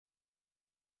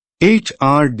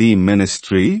HRD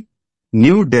Ministry,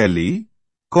 New Delhi,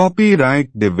 Copyright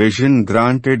Division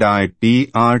granted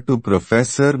IPR to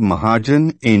Professor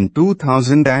Mahajan in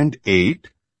 2008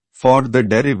 for the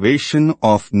derivation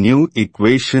of new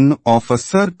equation of a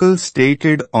circle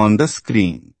stated on the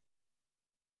screen,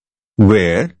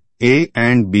 where A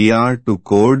and B are two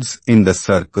chords in the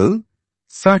circle,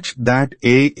 such that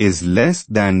A is less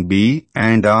than B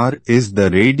and R is the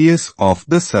radius of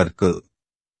the circle.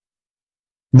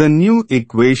 The new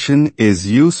equation is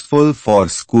useful for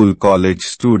school-college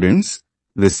students,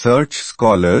 research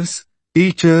scholars,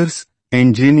 teachers,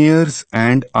 engineers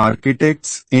and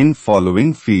architects in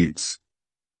following fields.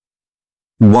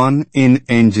 1. In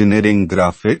engineering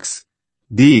graphics,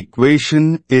 the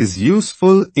equation is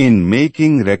useful in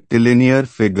making rectilinear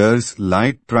figures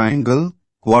like triangle,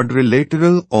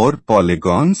 quadrilateral or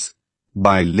polygons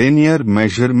by linear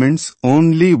measurements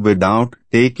only without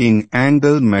taking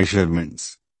angle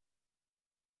measurements.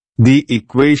 The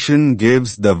equation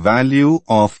gives the value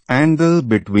of angle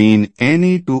between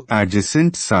any two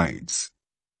adjacent sides.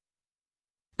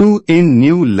 2. In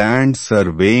new land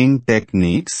surveying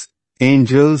techniques,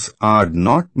 angles are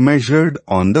not measured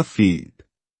on the field.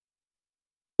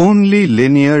 Only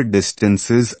linear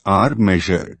distances are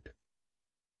measured.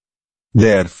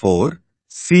 Therefore,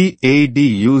 CAD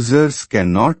users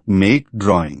cannot make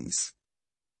drawings.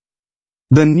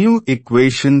 The new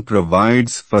equation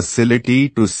provides facility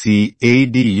to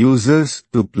CAD users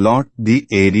to plot the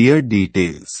area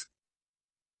details.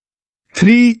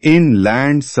 3. In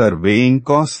land surveying,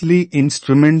 costly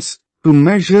instruments to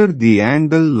measure the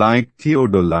angle like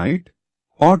theodolite,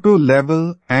 auto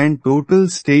level and total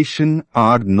station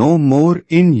are no more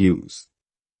in use.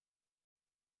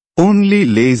 Only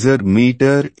laser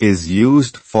meter is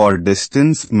used for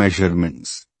distance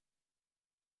measurements.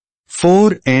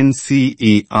 4.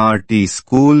 NCERT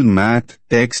school math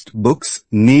textbooks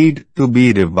need to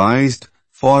be revised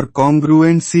for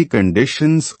congruency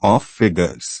conditions of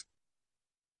figures.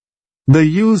 The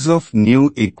use of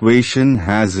new equation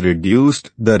has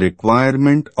reduced the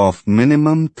requirement of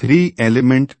minimum 3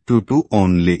 element to 2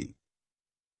 only.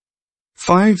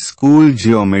 5. School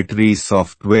geometry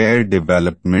software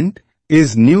development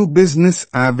is new business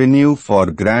avenue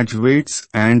for graduates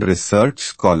and research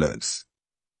scholars.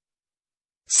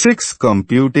 6.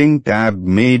 Computing tab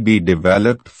may be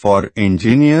developed for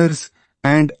engineers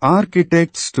and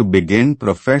architects to begin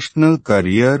professional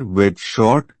career with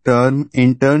short-term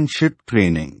internship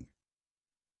training.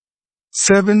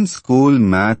 7. School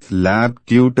math lab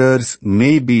tutors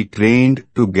may be trained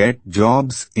to get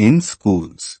jobs in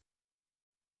schools.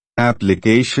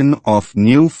 Application of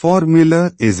new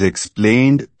formula is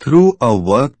explained through a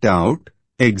worked-out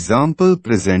example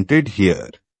presented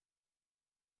here.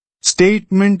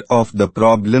 Statement of the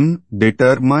problem: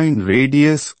 determine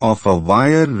radius of a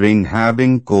wire ring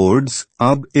having chords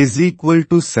AB is equal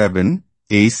to 7,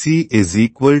 AC is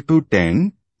equal to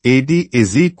 10, AD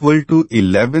is equal to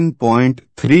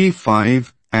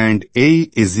 11.35 and A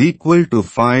is equal to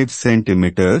 5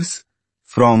 centimeters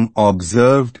from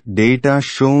observed data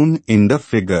shown in the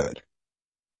figure.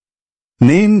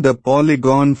 Name the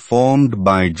polygon formed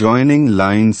by joining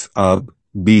lines AB,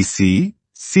 BC,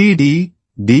 CD,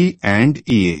 D and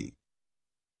EA.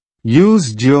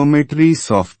 Use geometry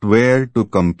software to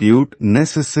compute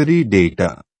necessary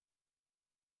data.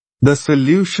 The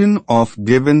solution of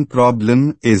given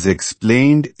problem is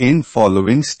explained in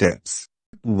following steps.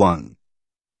 1.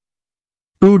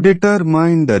 To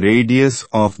determine the radius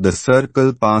of the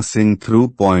circle passing through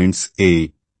points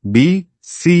A, B,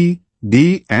 C,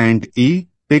 D and E,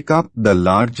 pick up the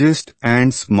largest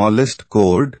and smallest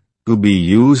chord to be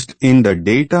used in the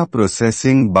data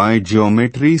processing by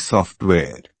geometry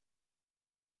software.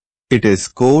 It is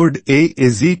chord A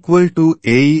is equal to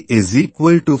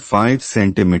 5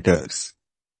 centimeters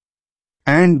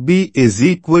and B is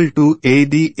equal to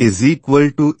AD is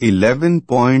equal to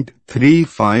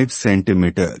 11.35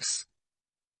 centimeters.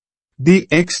 The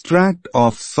extract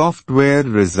of software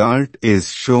result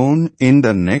is shown in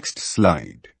the next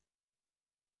slide.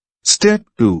 Step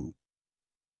 2.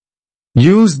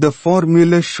 Use the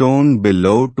formula shown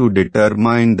below to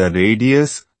determine the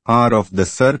radius R of the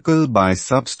circle by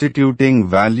substituting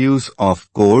values of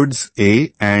chords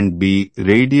A and B.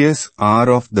 Radius R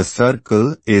of the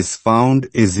circle is found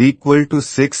is equal to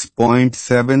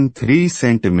 6.73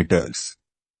 centimeters.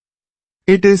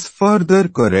 It is further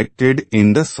corrected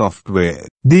in the software.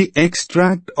 The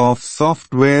extract of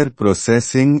software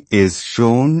processing is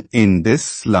shown in this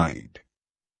slide.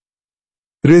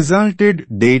 Resulted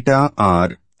data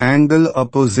are: angle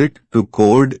opposite to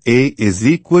chord A is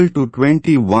equal to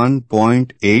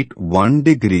 21.81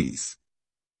 degrees.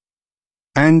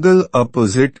 Angle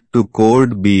opposite to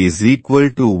chord B is equal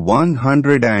to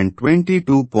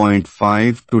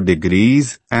 122.52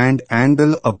 degrees and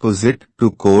angle opposite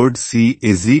to chord C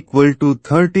is equal to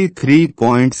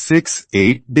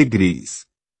 33.68 degrees.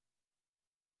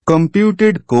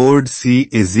 Computed chord C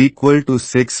is equal to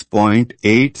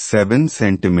 6.87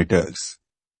 centimeters.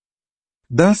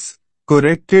 Thus,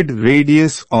 corrected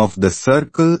radius of the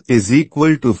circle is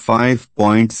equal to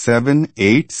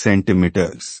 5.78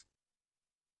 centimeters.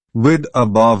 With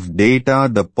above data,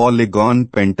 the polygon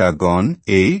pentagon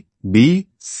A, B,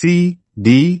 C,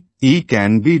 D, E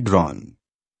can be drawn.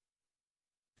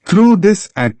 Through this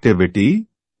activity,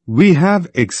 we have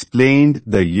explained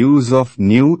the use of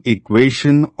new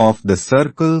equation of the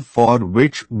circle for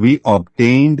which we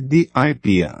obtained the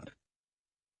IPR.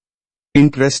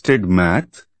 Interested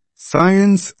math,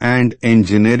 science and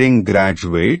engineering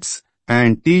graduates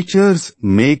and teachers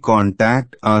may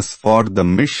contact us for the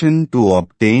mission to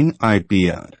obtain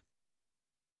IPR.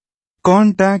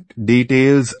 Contact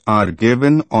details are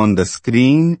given on the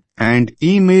screen and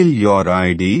email your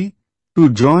ID to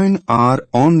join our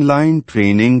online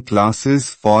training classes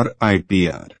for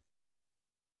IPR.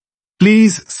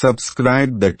 Please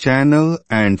subscribe the channel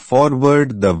and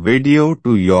forward the video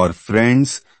to your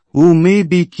friends who may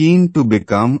be keen to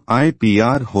become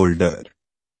IPR holder.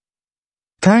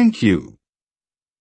 Thank you.